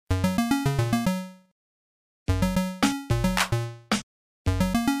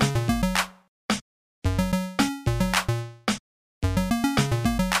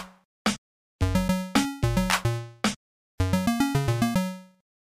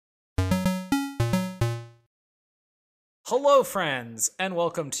Hello, friends, and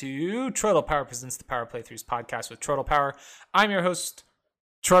welcome to Troidal Power presents the Power Playthroughs podcast with Troidal Power. I'm your host,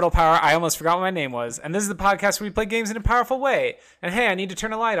 Troidal Power. I almost forgot what my name was, and this is the podcast where we play games in a powerful way. And hey, I need to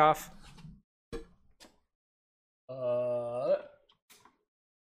turn the light off. All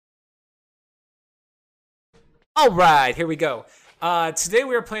right, here we go. Today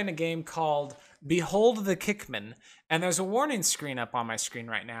we are playing a game called Behold the Kickman, and there's a warning screen up on my screen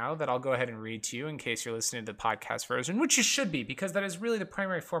right now that I'll go ahead and read to you in case you're listening to the podcast version, which you should be, because that is really the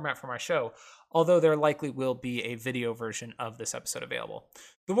primary format for my show, although there likely will be a video version of this episode available.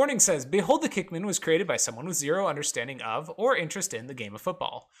 The warning says, Behold the Kickman was created by someone with zero understanding of or interest in the game of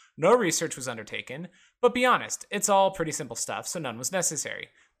football. No research was undertaken, but be honest, it's all pretty simple stuff, so none was necessary.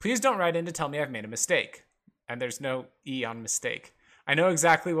 Please don't write in to tell me I've made a mistake. And there's no E on mistake. I know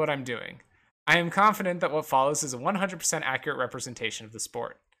exactly what I'm doing. I am confident that what follows is a 100% accurate representation of the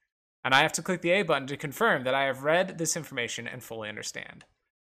sport. And I have to click the A button to confirm that I have read this information and fully understand.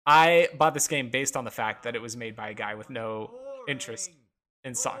 I bought this game based on the fact that it was made by a guy with no interest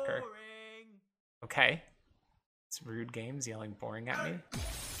in soccer. Okay. It's Rude Games yelling boring at me.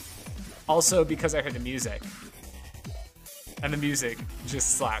 Also because I heard the music. And the music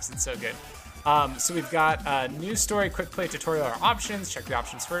just slaps. It's so good. So we've got new story, quick play tutorial, our options. Check the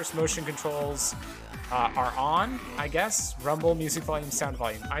options first. Motion controls are on, I guess. Rumble, music volume, sound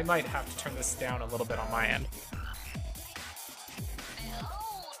volume. I might have to turn this down a little bit on my end.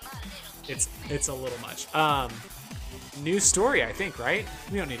 It's a little much. New story, I think, right?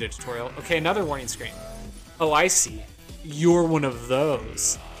 We don't need a tutorial. Okay, another warning screen. Oh, I see. You're one of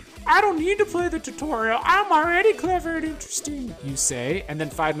those. I don't need to play the tutorial. I'm already clever and interesting, you say. And then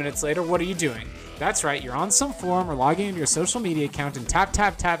 5 minutes later, what are you doing? That's right, you're on some forum or logging into your social media account and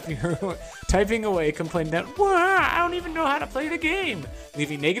typing away, complaining that, I don't even know how to play the game.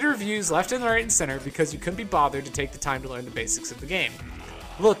 Leaving negative reviews left and right and center because you couldn't be bothered to take the time to learn the basics of the game.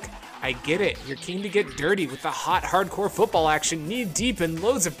 Look, I get it. You're keen to get dirty with the hot, hardcore football action, knee deep in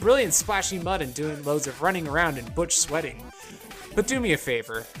loads of brilliant splashy mud and doing loads of running around and butch sweating. But do me a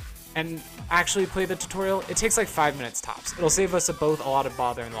favor and actually play the tutorial. It takes like 5 minutes tops. It'll save us both a lot of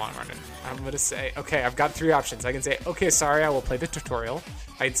bother in the long run. And I'm gonna say, okay, I've got 3 options. I can say, okay, sorry, I will play the tutorial.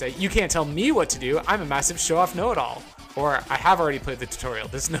 I'd say, you can't tell me what to do. I'm a massive show-off know-it-all. Or I have already played the tutorial.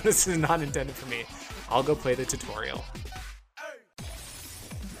 This notice is not intended for me. I'll go play the tutorial.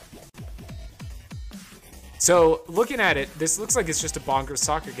 So looking at it, this looks like it's just a bonkers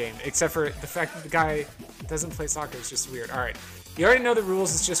soccer game, except for the fact that the guy doesn't play soccer. It's just weird. All right. You already know the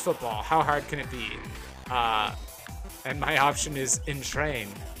rules, it's just football. How hard can it be? And my option is entrain,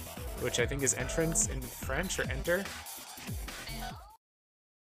 which I think is entrance in French, or enter.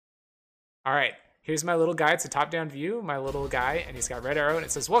 All right, here's my little guy. It's a top-down view, my little guy, and he's got a red arrow, and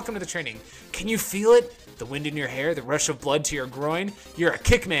it says, welcome to the training. Can you feel it? The wind in your hair, the rush of blood to your groin? You're a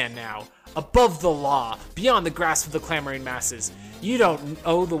kickman now. Above the law, beyond the grasp of the clamoring masses. You don't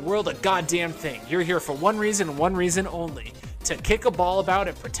owe the world a goddamn thing. You're here for one reason and one reason only. To kick a ball about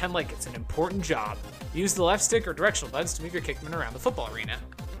and pretend like it's an important job. Use the left stick or directional buttons to move your kickman around the football arena.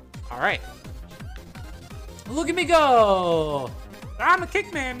 All right. Look at me go! I'm a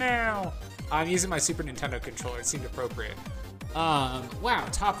kickman now. I'm using my Super Nintendo controller. It seemed appropriate. Wow,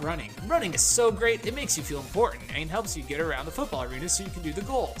 top running. Running is so great, it makes you feel important and helps you get around the football arena so you can do the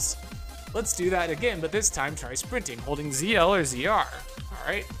goals. Let's do that again, but this time try sprinting, holding ZL or ZR. All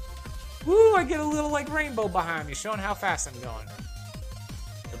right. Woo, I get a little like rainbow behind me, showing how fast I'm going.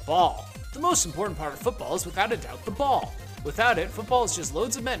 The ball. The most important part of football is without a doubt the ball. Without it, football is just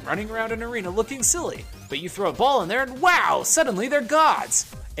loads of men running around an arena looking silly. But you throw a ball in there and wow, suddenly they're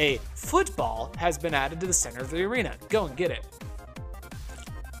gods. A football has been added to the center of the arena. Go and get it.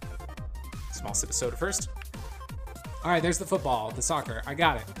 Small sip of soda first. All right, there's the football, the soccer. I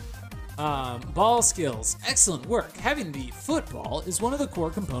got it. Ball skills. Excellent work. Having the football is one of the core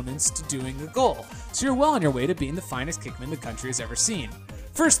components to doing a goal, so you're well on your way to being the finest kickman the country has ever seen.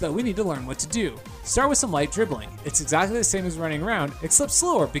 First though, we need to learn what to do. Start with some light dribbling. It's exactly the same as running around, except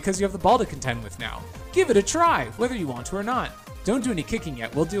slower because you have the ball to contend with now. Give it a try, whether you want to or not. Don't do any kicking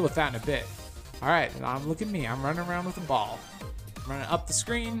yet, we'll deal with that in a bit. Alright, look at me, I'm running around with the ball. I'm running up the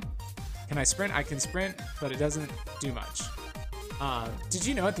screen. Can I sprint? I can sprint, but it doesn't do much. Did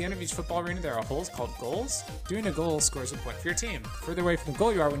you know at the end of each football arena there are holes called goals? Doing a goal scores a point for your team. The further away from the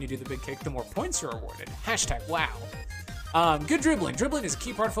goal you are when you do the big kick, the more points you're awarded. Hashtag wow. Good dribbling. Dribbling is a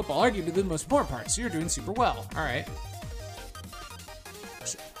key part of football, arguably the most important part, so you're doing super well. Alright.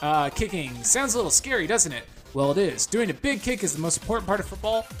 Kicking. Sounds a little scary, doesn't it? Well, it is. Doing a big kick is the most important part of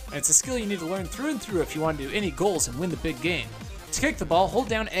football, and it's a skill you need to learn through and through if you want to do any goals and win the big game. To kick the ball, hold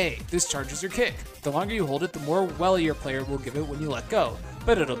down A. This charges your kick. The longer you hold it, the more well your player will give it when you let go,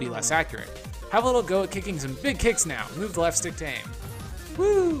 but it'll be less accurate. Have a little go at kicking some big kicks now. Move the left stick to aim.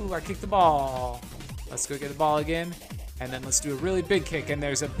 Woo! I kicked the ball. Let's go get the ball again, and then let's do a really big kick. And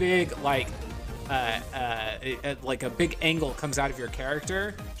there's a big like a big angle comes out of your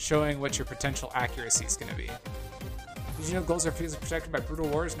character, showing what your potential accuracy is going to be. Did you know goals are physically protected by brutal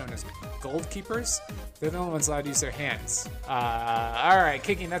warriors known as goalkeepers? They're the only ones allowed to use their hands. All right,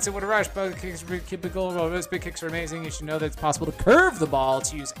 kicking. That's it. What a rush! Bug kicks, keep it goal. Those big kicks are amazing. You should know that it's possible to curve the ball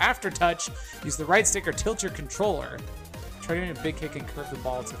to use after touch. Use the right stick or tilt your controller. Try doing a big kick and curve the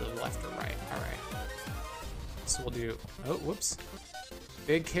ball to the left or right. All right. So we'll do. Oh, whoops.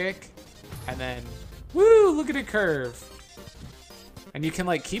 Big kick, and then woo! Look at it curve. And you can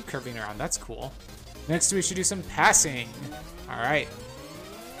like keep curving around. That's cool. Next, we should do some passing. All right.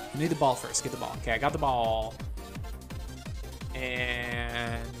 You need the ball first. Get the ball. Okay, I got the ball.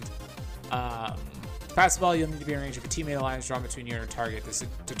 And to pass the ball, you'll need to be in range of a teammate alliance drawn between you and your target. This is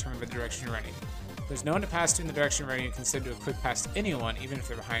determined by the direction you're running. If there's no one to pass to in the direction you're running, you can send to a quick pass to anyone, even if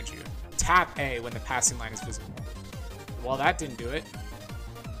they're behind you. Tap A when the passing line is visible. Well, that didn't do it.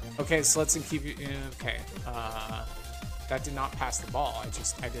 Okay, so let's keep you. Okay. That did not pass the ball.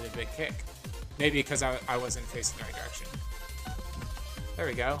 I did a big kick. Maybe because I wasn't facing the right direction. There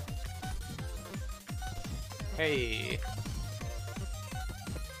we go. Hey.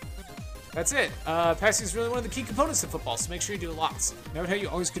 That's it. Passing is really one of the key components of football, so make sure you do it lots. Note how you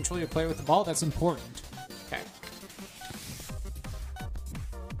always control your player with the ball. That's important. Okay.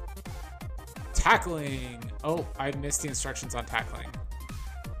 Tackling. Oh, I missed the instructions on tackling.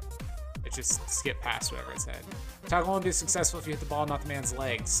 It just skipped past whatever it said. Tackle won't be successful if you hit the ball, not the man's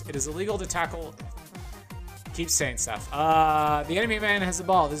legs. It is illegal to tackle. Keep saying stuff. The enemy man has the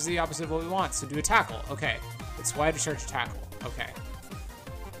ball. This is the opposite of what we want, so do a tackle. Okay. It's wide to charge a tackle. Okay.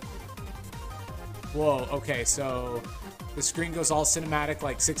 Whoa, okay, so the screen goes all cinematic,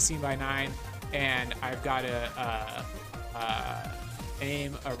 like 16:9, and I've got to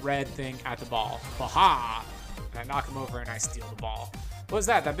aim a red thing at the ball. Baha! And I knock him over and I steal the ball. What was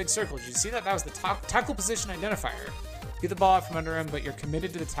that? That big circle. Did you see that? That was the tackle position identifier. Get the ball out from under him, but you're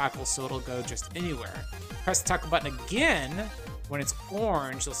committed to the tackle, so it'll go just anywhere. Press the tackle button again. When it's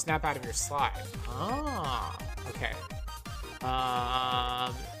orange, you'll snap out of your slide. Ah, okay.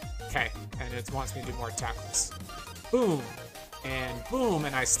 Okay, and it wants me to do more tackles. Boom,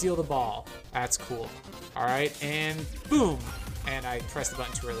 and I steal the ball. That's cool. All right, and boom, and I pressed the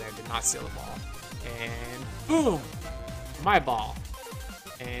button too early. I did not steal the ball. And boom, my ball.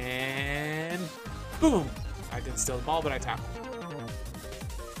 And boom, I didn't steal the ball, but I tackled.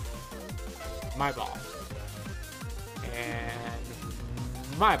 My ball. And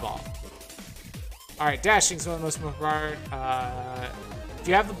my ball. All right, dashing is one of the most important part. If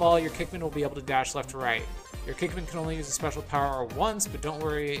you have the ball, your kickman will be able to dash left to right. Your kickman can only use a special power once, but don't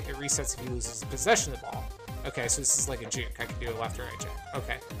worry, it resets if he loses possession of the ball. Okay, so this is like a juke. I can do a left or right juke.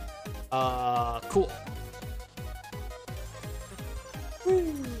 Okay. Cool.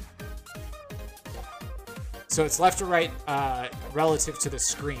 Woo. So it's left or right relative to the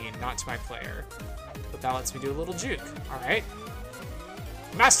screen, not to my player. But that lets me do a little juke. All right.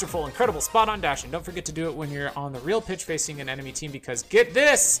 Masterful, incredible, spot-on dashing. Don't forget to do it when you're on the real pitch facing an enemy team because, get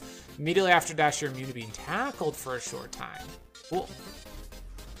this, immediately after dash, you're immune to being tackled for a short time. Cool.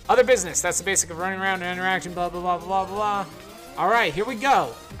 Other business. That's the basic of running around and interacting, blah, blah, blah, blah, blah. All right, here we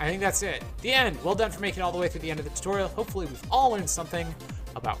go. I think that's it. The end. Well done for making it all the way through the end of the tutorial. Hopefully we've all learned something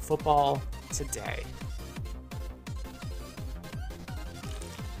about football today.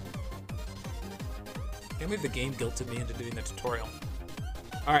 I can't believe the game guilted me into doing the tutorial.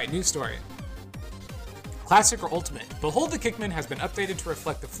 All right, new story. Classic or Ultimate. Behold the Kickman has been updated to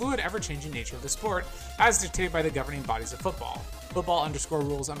reflect the fluid, ever-changing nature of the sport, as dictated by the governing bodies of football.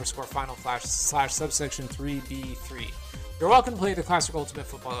 Football_rules_final/subsection 3B3. You're welcome to play the Classic or Ultimate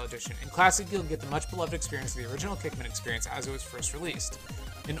Football Edition. In Classic, you'll get the much-beloved experience of the original Kickman experience as it was first released.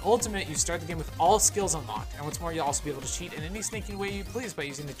 In Ultimate, you start the game with all skills unlocked, and what's more, you'll also be able to cheat in any sneaking way you please by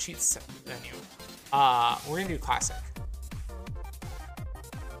using the cheat menu. We're gonna do Classic.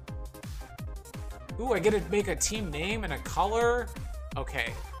 Ooh, I get to make a team name and a color.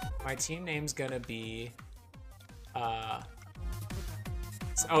 Okay, my team name's gonna be, oh,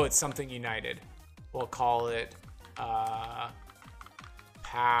 it's something United. We'll call it,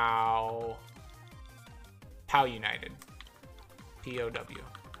 POW United. P-O-W.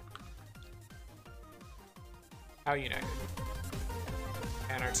 POW United.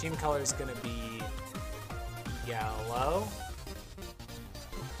 And our team color is gonna be yellow.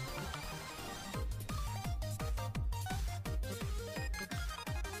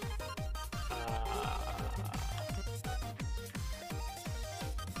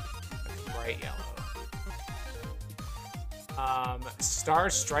 bright yellow. Star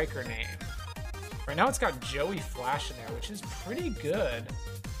striker name. Right now it's got Joey Flash in there, which is pretty good.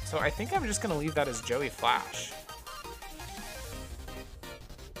 So I think I'm just gonna leave that as Joey Flash.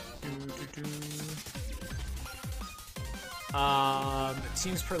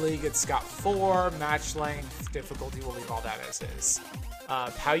 Teams per league, it's got 4. Match length, difficulty, we'll leave all that as is.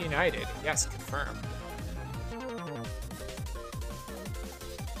 POW United, yes, confirm.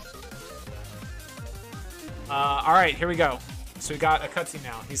 All right, here we go. So we got a cutscene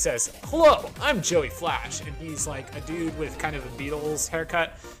now. He says, "Hello, I'm Joey Flash," and he's like a dude with kind of a Beatles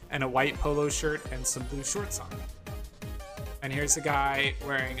haircut and a white polo shirt and some blue shorts on. And here's a guy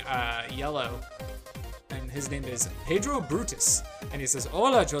wearing yellow, and his name is Pedro Brutus, and he says,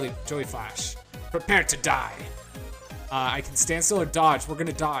 "Hola, Joey Flash. Prepare to die. I can stand still or dodge. We're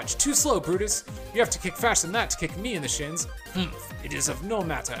gonna dodge. Too slow, Brutus. You have to kick faster than that to kick me in the shins. It is of no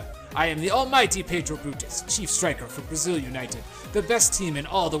matter. I am the almighty Pedro Brutus, chief striker for Brazil United, the best team in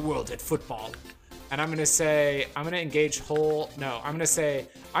all the world at football." And I'm gonna say, I'm gonna engage I'm gonna say,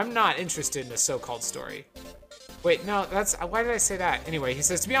 I'm not interested in a so-called story. Wait, no, why did I say that? Anyway, he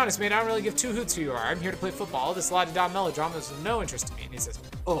says, "To be honest, mate, I don't really give 2 hoots who you are. I'm here to play football. This la-di-da melodrama is of no interest to me." And he says,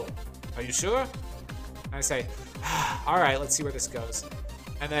 "Oh, are you sure?" And I say, "All right, let's see where this goes."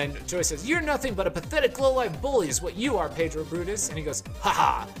 And then Joey says, "You're nothing but a pathetic low-life bully is what you are, Pedro Brutus." And he goes,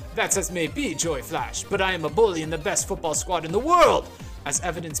 "Haha, that's as may be, Joey Flash, but I am a bully in the best football squad in the world, as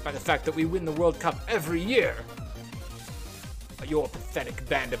evidenced by the fact that we win the World Cup every year. Your pathetic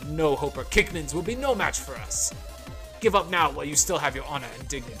band of no-hoper kickmans will be no match for us. Give up now while you still have your honor and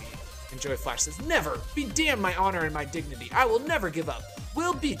dignity." And Joey Flash says, "Never! Be damned my honor and my dignity. I will never give up.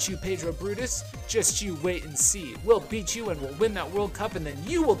 We'll beat you, Pedro Brutus. Just you wait and see. We'll beat you and we'll win that World Cup, and then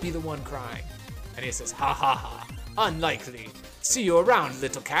you will be the one crying." And he says, "Ha ha ha. Unlikely. See you around,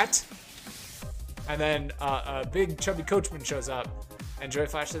 little cat." And then a big chubby coachman shows up, and Joey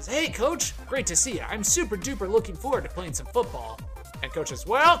Flash says, "Hey, coach. Great to see you. I'm super duper looking forward to playing some football." And coach says,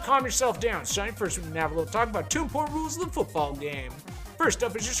 "Well, calm yourself down, son. First we can have a little talk about 2 important rules of the football game. First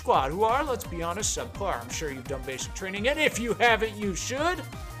up is your squad, who are, let's be honest, subpar. I'm sure you've done basic training, and if you haven't, you should.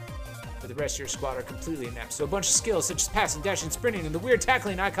 But the rest of your squad are completely inept, so a bunch of skills such as passing, dashing, sprinting, and the weird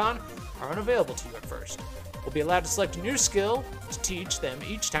tackling icon are unavailable to you at first. We'll be allowed to select a new skill to teach them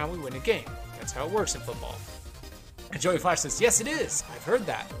each time we win a game. That's how it works in football." And Joey Flash says, "Yes, it is. I've heard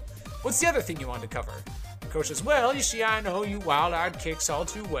that. What's the other thing you wanted to cover?" And coach says, "Well, you see, I know you wild-eyed kicks all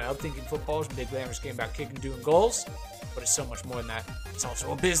too well, thinking football's a big glamorous game about kicking and doing goals. But it's so much more than that. It's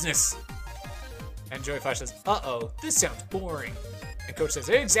also a business." And Joey Flash says, "Uh-oh, this sounds boring." And coach says,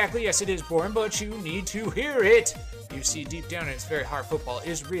 "Exactly, yes, it is boring, but you need to hear it. You see, deep down in its very heart, football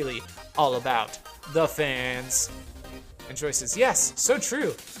is really all about the fans." And Joey says, "Yes, so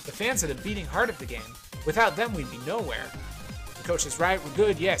true. The fans are the beating heart of the game. Without them, we'd be nowhere." The coach says, "Right, we're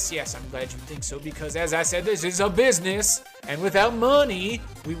good. Yes, I'm glad you think so, because as I said, this is a business. And without money,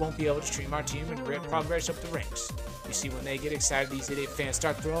 we won't be able to stream our team and progress up the ranks. You see, when they get excited, these idiot fans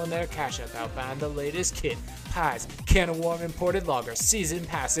start throwing their cash up out buying the latest kit, pies, can of warm imported lager, season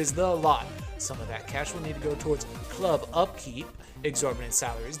passes, the lot. Some of that cash will need to go towards club upkeep, exorbitant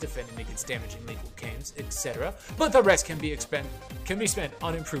salaries, defending against damaging legal games, etc. But the rest can be spent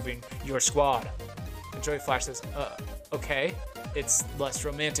on improving your squad." And Joey Flash says, "Okay, it's less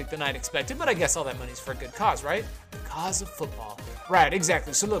romantic than I'd expected, but I guess all that money's for a good cause, right? The cause of football." "Right,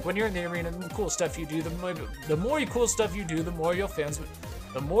 exactly. So look, when you're in the arena, the cool stuff you do, the more cool stuff you do, the more you'll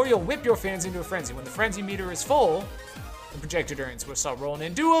whip your fans into a frenzy. When the frenzy meter is full, the projected earnings will start rolling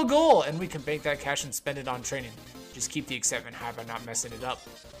in. Do a goal, and we can bank that cash and spend it on training. Just keep the excitement high by not messing it up.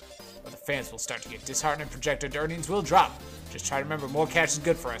 But the fans will start to get disheartened and projected earnings will drop. Just try to remember, more cash is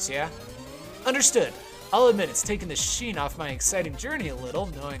good for us, yeah?" "Understood. I'll admit it's taken the sheen off my exciting journey a little,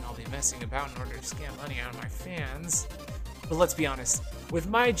 knowing I'll be messing about in order to scam money out of my fans. But let's be honest, with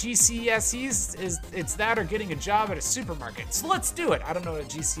my GCSEs, it's that or getting a job at a supermarket. So let's do it." I don't know what a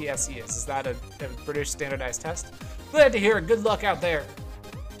GCSE is. Is that a British standardized test? Glad to hear it. Good luck out there.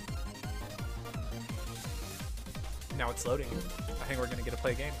 Now it's loading. I think we're going to get to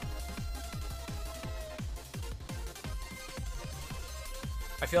play a game.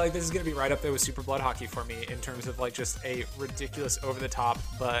 I feel like this is going to be right up there with Super Blood Hockey for me in terms of like just a ridiculous over-the-top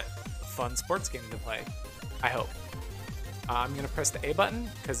but fun sports game to play. I hope. I'm going to press the A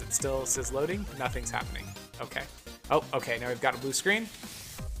button because it still says loading. Nothing's happening. Okay. Oh, okay. Now we've got a blue screen.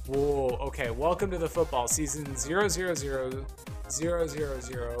 Whoa. Okay. Welcome to the football season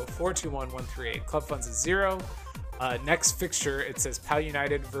 0000421-138. Club funds is 0. Next fixture, it says POW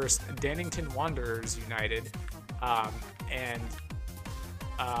United versus Dannington Wanderers United.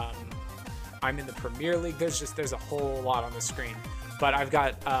 I'm in the Premier League. There's a whole lot on the screen. But I've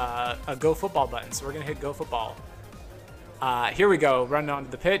got a Go Football button, so we're gonna hit Go Football. Here we go, running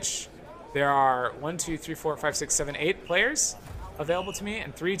onto the pitch. There are 1, 2, 3, 4, 5, 6, 7, 8 players available to me,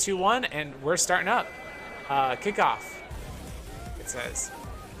 and 3, 2, 1, and we're starting up. Kickoff, it says.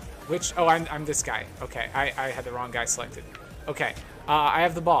 Oh, I'm this guy. Okay, I had the wrong guy selected. Okay, I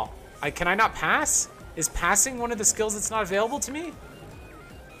have the ball. Can I not pass? Is passing one of the skills that's not available to me?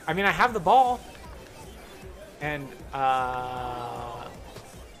 I mean, I have the ball. And,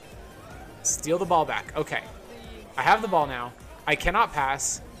 steal the ball back. Okay. I have the ball now. I cannot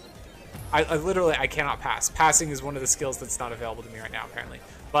pass. I literally cannot pass. Passing is one of the skills that's not available to me right now, apparently.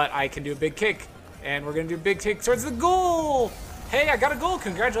 But I can do a big kick. And we're going to do a big kick towards the goal. Hey, I got a goal.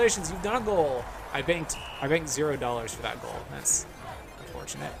 Congratulations, you've done a goal. I banked $0 for that goal. That's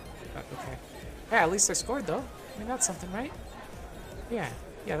unfortunate. But okay. Hey, at least I scored, though. I mean, that's something, right? Yeah,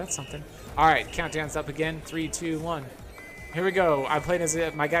 that's something. All right, countdown's up again. 3, 2, 1. Here we go. I played as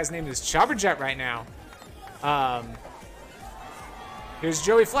my guy's name is Chopperjet right now. Here's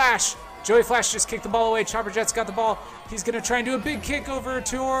Joey Flash. Joey Flash just kicked the ball away. Chopperjet's got the ball. He's gonna try and do a big kick over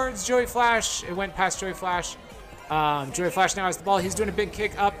towards Joey Flash. It went past Joey Flash. Joey Flash now has the ball. He's doing a big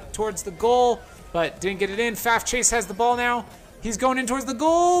kick up towards the goal, but didn't get it in. Faf Chase has the ball now. He's going in towards the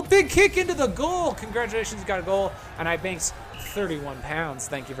goal. Big kick into the goal. Congratulations, you got a goal. And I banked 31 pounds.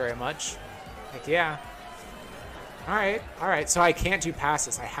 Thank you very much. Heck yeah. All right. So I can't do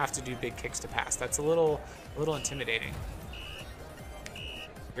passes. I have to do big kicks to pass. That's a little intimidating.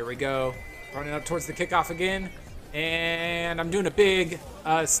 Here we go. Running up towards the kickoff again. And I'm doing a big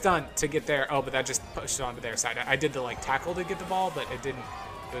stunt to get there. Oh, but that just pushed it onto their side. I did the tackle to get the ball, but it didn't.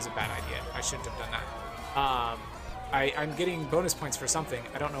 It was a bad idea. I shouldn't have done that. I'm getting bonus points for something.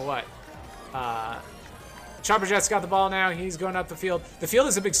 I don't know what. Chopperjet's got the ball now. He's going up the field. The field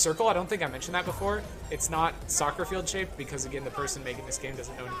is a big circle. I don't think I mentioned that before. It's not soccer field shaped because, again, the person making this game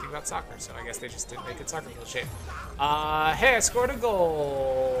doesn't know anything about soccer. So I guess they just didn't make it soccer field shaped. Hey, I scored a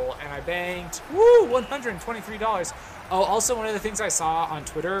goal. And I banked, $123. Oh, also one of the things I saw on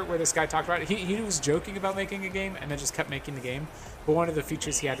Twitter where this guy talked about it, he was joking about making a game and then just kept making the game. But one of the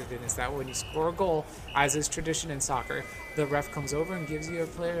features he added in is that when you score a goal, as is tradition in soccer, the ref comes over and gives your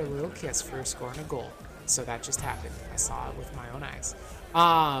player a little kiss for scoring a goal. So that just happened. I saw it with my own eyes.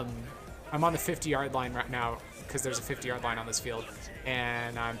 I'm on the 50-yard line right now because there's a 50-yard line on this field.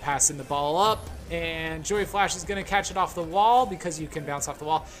 And I'm passing the ball up. And Joey Flash is going to catch it off the wall because you can bounce off the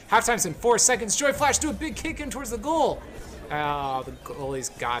wall. Halftime's in 4 seconds. Joey Flash do a big kick in towards the goal. Oh, the goalie's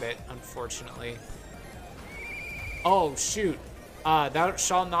got it, unfortunately. Oh, shoot. Thou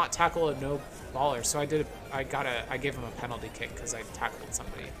shall not tackle a no baller. So I gave him a penalty kick because I tackled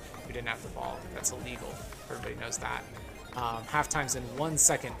somebody who didn't have the ball. That's illegal. Everybody knows that. Halftime's in 1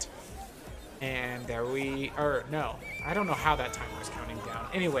 second. And there we, or no, I don't know how that timer was counting down.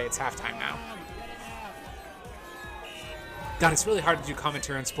 Anyway, it's halftime now. God, it's really hard to do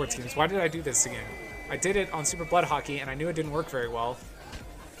commentary on sports games. Why did I do this again? I did it on Super Blood Hockey, and I knew it didn't work very well.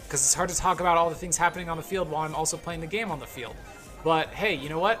 Because it's hard to talk about all the things happening on the field while I'm also playing the game on the field. But hey, you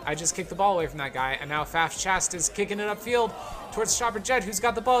know what? I just kicked the ball away from that guy, and now Faf Chast is kicking it upfield towards Chopperjet, who's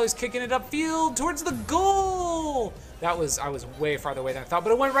got the ball, who's kicking it upfield towards the goal. I was way farther away than I thought,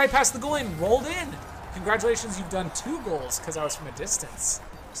 but it went right past the goal and rolled in. Congratulations, you've done 2 goals because I was from a distance.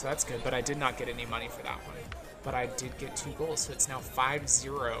 So that's good, but I did not get any money for that one. But I did get 2 goals, so it's now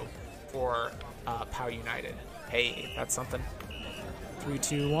 5-0 for POW United. Hey, that's something. 3,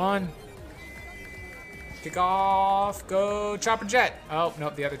 2, 1. Kick off, go Chopperjet. Oh,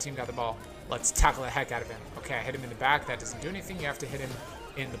 nope, the other team got the ball. Let's tackle the heck out of him. Okay, I hit him in the back. That doesn't do anything. You have to hit him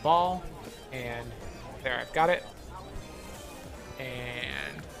in the ball. And there, I've got it.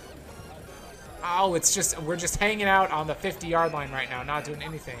 And, oh, we're just hanging out on the 50-yard line right now, not doing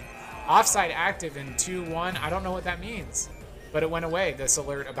anything. Offside active in 2-1. I don't know what that means, but it went away, this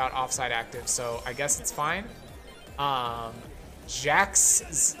alert about offside active, so I guess it's fine.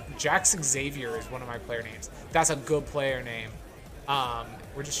 Jax Xavier is one of my player names. That's a good player name.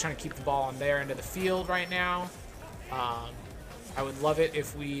 We're just trying to keep the ball on their end of the field right now. I would love it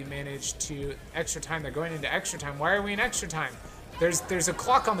if we managed to extra time. They're going into extra time. Why are we in extra time? There's a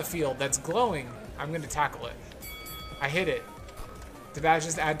clock on the field that's glowing. I'm going to tackle it. I hit it. Did that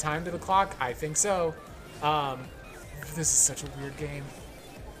just add time to the clock? I think so. This is such a weird game.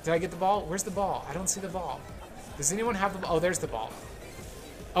 Did I get the ball? Where's the ball? I don't see the ball. Does anyone have the ball? Oh, there's the ball.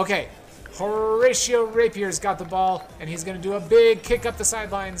 Okay. Horatio Rapier's got the ball, and he's going to do a big kick up the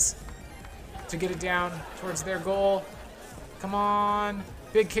sidelines to get it down towards their goal. Come on.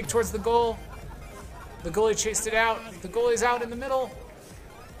 Big kick towards the goal. The goalie chased it out. The goalie's out in the middle.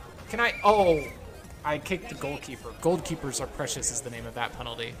 Can I? Oh, I kicked the goalkeeper. Goalkeepers are precious is the name of that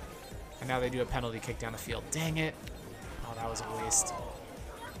penalty. And now they do a penalty kick down the field. Dang it. Oh, that was a waste.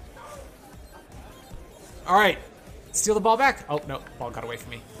 All right. Steal the ball back. Oh, no. Ball got away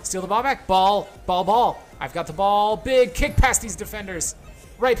from me. Steal the ball back. Ball. I've got the ball. Big kick past these defenders.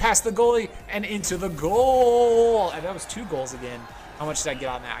 Right past the goalie and into the goal. And that was 2 goals again. How much did I get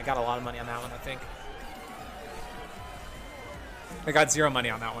on that? I got a lot of money on that one, I think. I got 0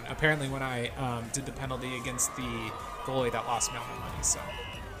 money on that one. Apparently when I did the penalty against the goalie, that lost me all my money. So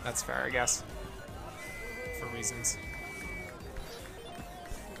that's fair, I guess, for reasons.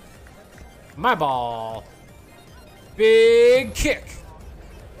 My ball. Big kick.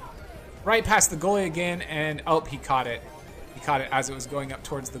 Right past the goalie again, and oh, he caught it. He caught it as it was going up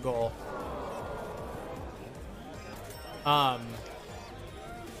towards the goal.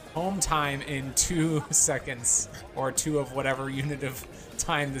 Home time in 2 seconds, or 2 of whatever unit of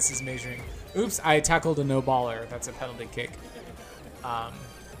time this is measuring. Oops, I tackled a no-baller. That's a penalty kick. Oh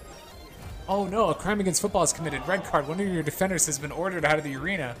no, a crime against football is committed. Red card, one of your defenders has been ordered out of the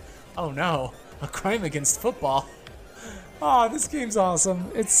arena. Oh no, a crime against football. Oh, this game's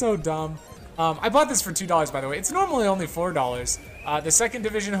awesome. It's so dumb. I bought this for $2, by the way. It's normally only $4. The second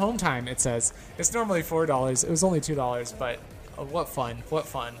division home time, it says. It's normally $4. It was only $2, but what fun, what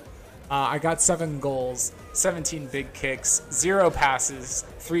fun. I got 7 goals, 17 big kicks, 0 passes,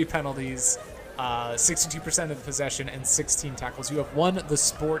 3 penalties, 62% of the possession, and 16 tackles. You have won the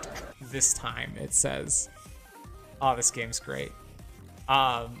sport this time, it says. Oh, this game's great.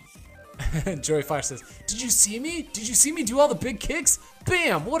 Joey Flash says, did you see me? Did you see me do all the big kicks?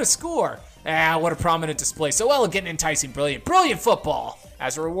 Bam, what a score. Ah, what a prominent display. So elegant, enticing, brilliant. Brilliant football.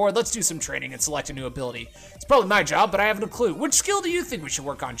 As a reward, let's do some training and select a new ability. It's probably my job, but I haven't a clue. Which skill do you think we should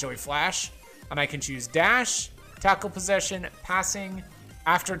work on, Joey Flash? And I can choose dash, tackle possession, passing,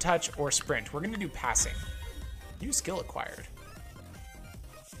 after touch, or sprint. We're gonna do passing. New skill acquired.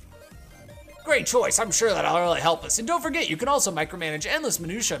 Great choice, I'm sure that'll really help us. And don't forget, you can also micromanage endless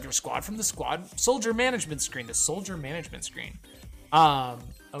minutia of your squad from the squad soldier management screen. The soldier management screen.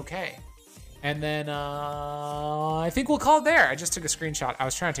 Okay. And then, I think we'll call it there. I just took a screenshot. I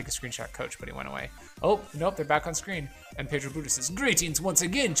was trying to take a screenshot, coach, but he went away. Oh, nope, they're back on screen. And Pedro Buda says, greetings once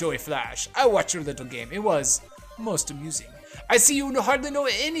again, Joey Flash. I watched your little game. It was most amusing. I see you hardly know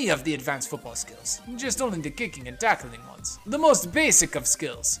any of the advanced football skills, just only the kicking and tackling ones. The most basic of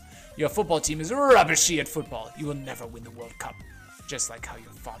skills. Your football team is rubbishy at football. You will never win the World Cup, just like how your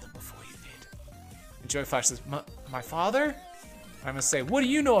father before you did. And Joey Flash says, my father? I must say, what do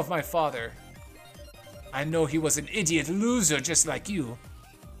you know of my father? I know he was an idiot loser just like you,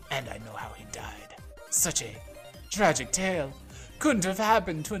 and I know how he died. Such a tragic tale. Couldn't have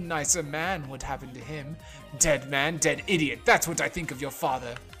happened to a nicer man what happened to him. Dead man, dead idiot. That's what I think of your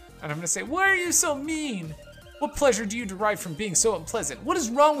father. And I'm gonna say, why are you so mean? What pleasure do you derive from being so unpleasant? What is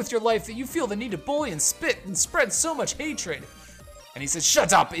wrong with your life that you feel the need to bully and spit and spread so much hatred? And he says,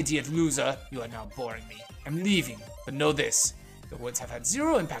 shut up, idiot loser. You are now boring me. I'm leaving, but know this. The words have had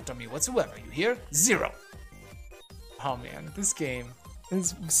 0 impact on me whatsoever, you hear? 0. Oh man, this game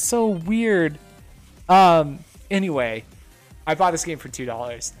is so weird. Anyway, I bought this game for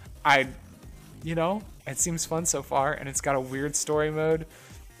 $2. You know, it seems fun so far, and it's got a weird story mode.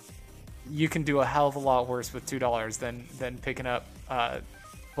 You can do a hell of a lot worse with $2 than picking up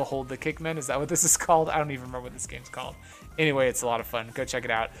Behold the Kickmen. Is that what this is called? I don't even remember what this game's called. Anyway, it's a lot of fun. Go check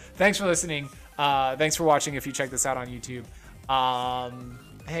it out. Thanks for listening. Thanks for watching if you check this out on YouTube.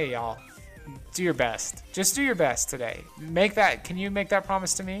 Hey, y'all. Do your best. Just do your best today. Can you make that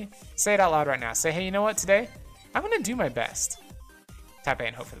promise to me? Say it out loud right now. Say, hey, you know what, today? I'm gonna do my best. Tap A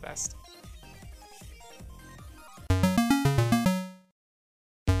and hope for the best.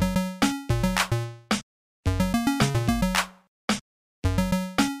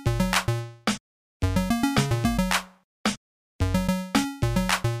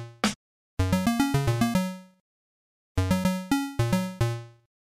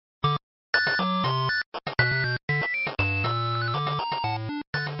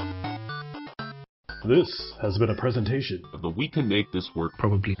 This has been a presentation of the We Can Make This Work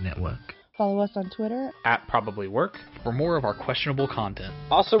Probably Network. Follow us on Twitter @ProbablyWork for more of our questionable content.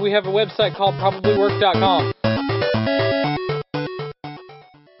 Also, we have a website called probablywork.com.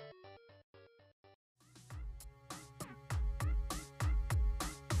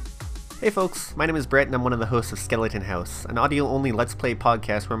 Hey folks, my name is Brett and I'm one of the hosts of Skeleton House, an audio-only Let's Play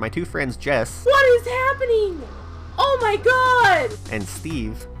podcast where my 2 friends Jess... What is happening? Oh my god! ...and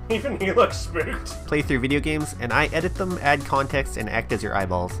Steve... Even he looks spooked. ...play through video games, and I edit them, add context, and act as your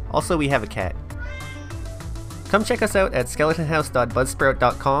eyeballs. Also, we have a cat. Come check us out at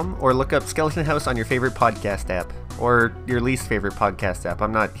skeletonhouse.buzzsprout.com or look up Skeleton House on your favorite podcast app. Or your least favorite podcast app.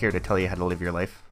 I'm not here to tell you how to live your life.